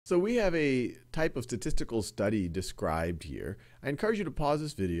So we have a type of statistical study described here. I encourage you to pause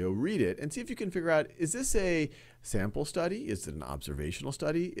this video, read it, and see if you can figure out, is this a sample study? Is it an observational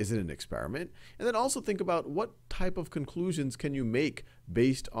study? Is it an experiment? And then also think about what type of conclusions can you make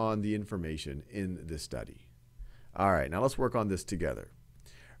based on the information in this study. All right, now let's work on this together.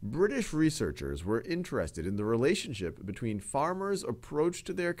 British researchers were interested in the relationship between farmers' approach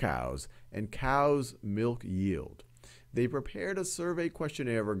to their cows and cows' milk yield. They prepared a survey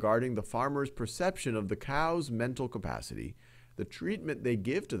questionnaire regarding the farmers' perception of the cow's mental capacity, the treatment they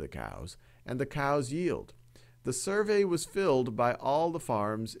give to the cows, and the cow's yield. The survey was filled by all the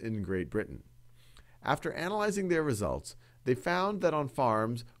farms in Great Britain. After analyzing their results, they found that on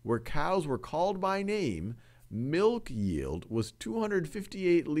farms where cows were called by name, milk yield was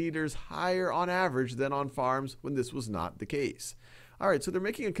 258 liters higher on average than on farms when this was not the case. All right, so they're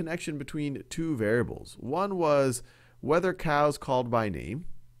making a connection between two variables. One was whether cows called by name,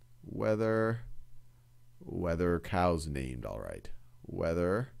 whether cows named, all right,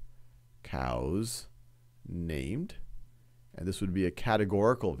 whether cows named, and this would be a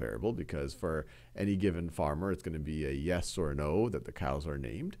categorical variable because for any given farmer it's going to be a yes or no that the cows are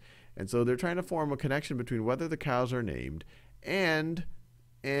named. And so they're trying to form a connection between whether the cows are named and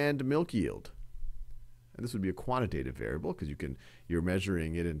milk yield. And this would be a quantitative variable because you're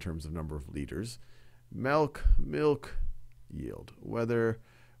measuring it in terms of number of liters. Milk yield, whether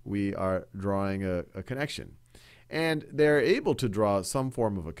we are drawing a connection. And they're able to draw some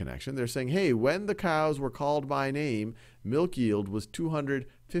form of a connection. They're saying, hey, when the cows were called by name, milk yield was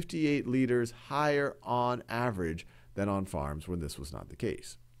 258 liters higher on average than on farms when this was not the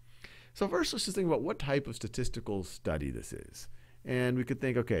case. So first, let's just think about what type of statistical study this is. And we could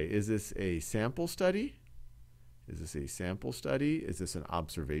think, okay, is this a sample study? Is this a sample study? Is this an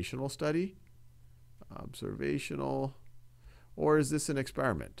observational study? Observational. Or is this an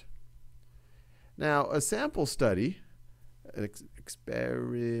experiment? Now, a sample study,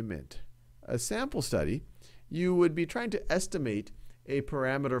 experiment. A sample study, you would be trying to estimate a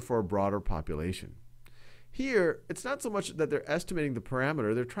parameter for a broader population. Here, it's not so much that they're estimating the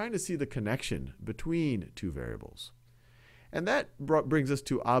parameter, they're trying to see the connection between two variables. And that brings us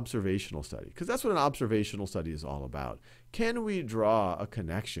to observational study, because that's what an observational study is all about. Can we draw a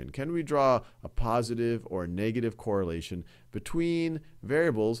connection? Can we draw a positive or negative correlation between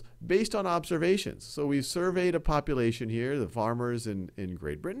variables based on observations? So we've surveyed a population here, the farmers in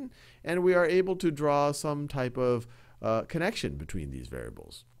Great Britain, and we are able to draw some type of connection between these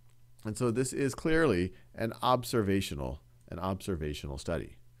variables. And so this is clearly an observational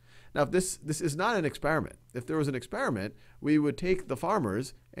study. Now, if this is not an experiment. If there was an experiment, we would take the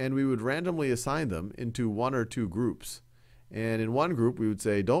farmers and we would randomly assign them into one or two groups. And in one group, we would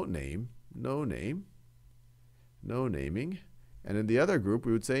say, don't name, no name, no naming. And in the other group,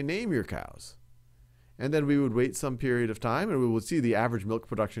 we would say, name your cows. And then we would wait some period of time, and we would see the average milk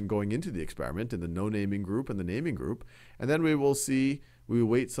production going into the experiment in the no-naming group and the naming group. And then we will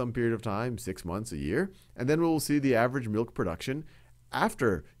wait some period of time, 6 months, a year, and then we will see the average milk production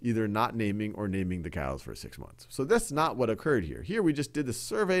after either not naming or naming the cows for 6 months. So that's not what occurred here. Here we just did the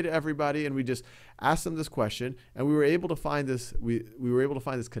survey to everybody and we just asked them this question, and we were able to find this we were able to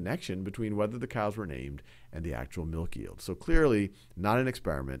find this connection between whether the cows were named and the actual milk yield. So clearly not an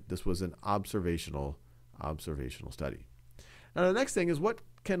experiment. This was an observational study. Now the next thing is, what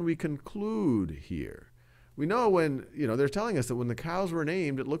can we conclude here? We know when, they're telling us that when the cows were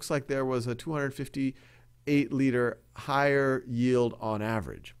named, it looks like there was a 258-liter higher yield on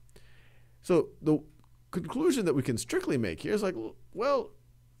average. So the conclusion that we can strictly make here is like, well,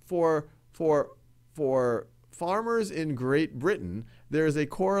 for farmers in Great Britain, there is a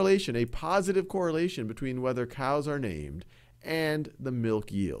correlation, a positive correlation between whether cows are named and the milk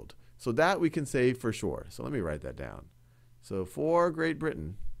yield. So that we can say for sure. So let me write that down. So for Great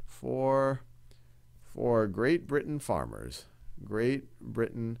Britain, for Great Britain farmers,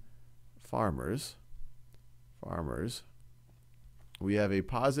 we have a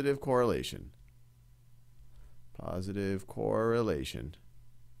positive correlation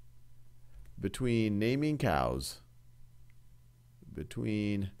between naming cows,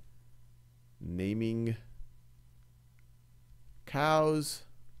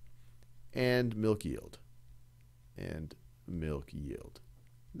 and milk yield.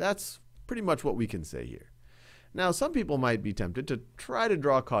 That's pretty much what we can say here. Now, some people might be tempted to try to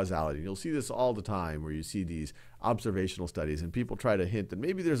draw causality. You'll see this all the time where you see these observational studies and people try to hint that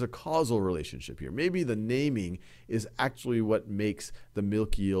maybe there's a causal relationship here. Maybe the naming is actually what makes the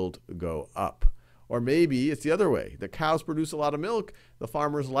milk yield go up. Or maybe it's the other way. The cows produce a lot of milk, the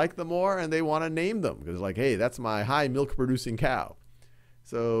farmers like them more, and they want to name them because it's like, hey, that's my high milk producing cow.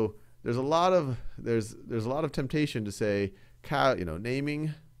 So there's a lot of temptation to say cow,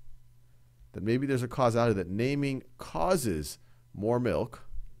 naming, that maybe there's a causality that naming causes more milk,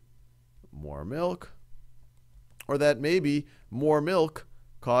 or that maybe more milk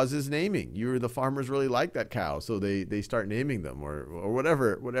causes naming. The farmers really like that cow, so they start naming them, or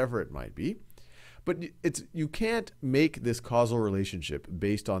whatever it might be. But you can't make this causal relationship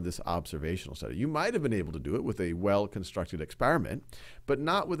based on this observational study. You might have been able to do it with a well-constructed experiment, but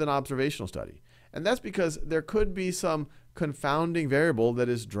not with an observational study. And that's because there could be some confounding variable that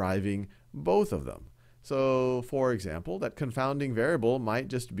is driving both of them. So, for example, that confounding variable might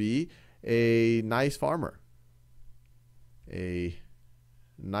just be a nice farmer. A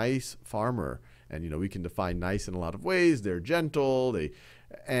nice farmer. And we can define nice in a lot of ways. They're gentle,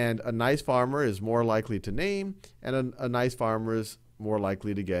 and a nice farmer is more likely to name, and a nice farmer is more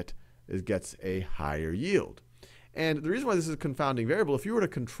likely to gets a higher yield. And the reason why this is a confounding variable, if you were to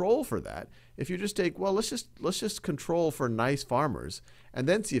control for that, if you just take, well, let's just control for nice farmers and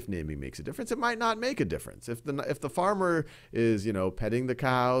then see if naming makes a difference, it might not make a difference. If the farmer is, petting the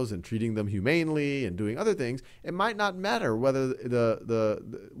cows and treating them humanely and doing other things, it might not matter whether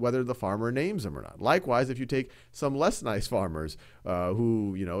the farmer names them or not. Likewise, if you take some less nice farmers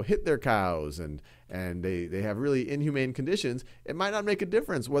who hit their cows and they have really inhumane conditions, it might not make a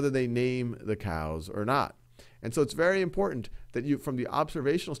difference whether they name the cows or not. And so it's very important that from the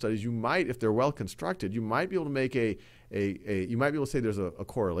observational studies, you might, if they're well constructed, you might be able to make you might be able to say there's a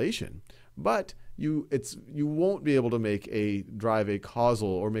correlation, but you won't be able to drive a causal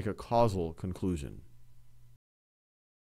or make a causal conclusion.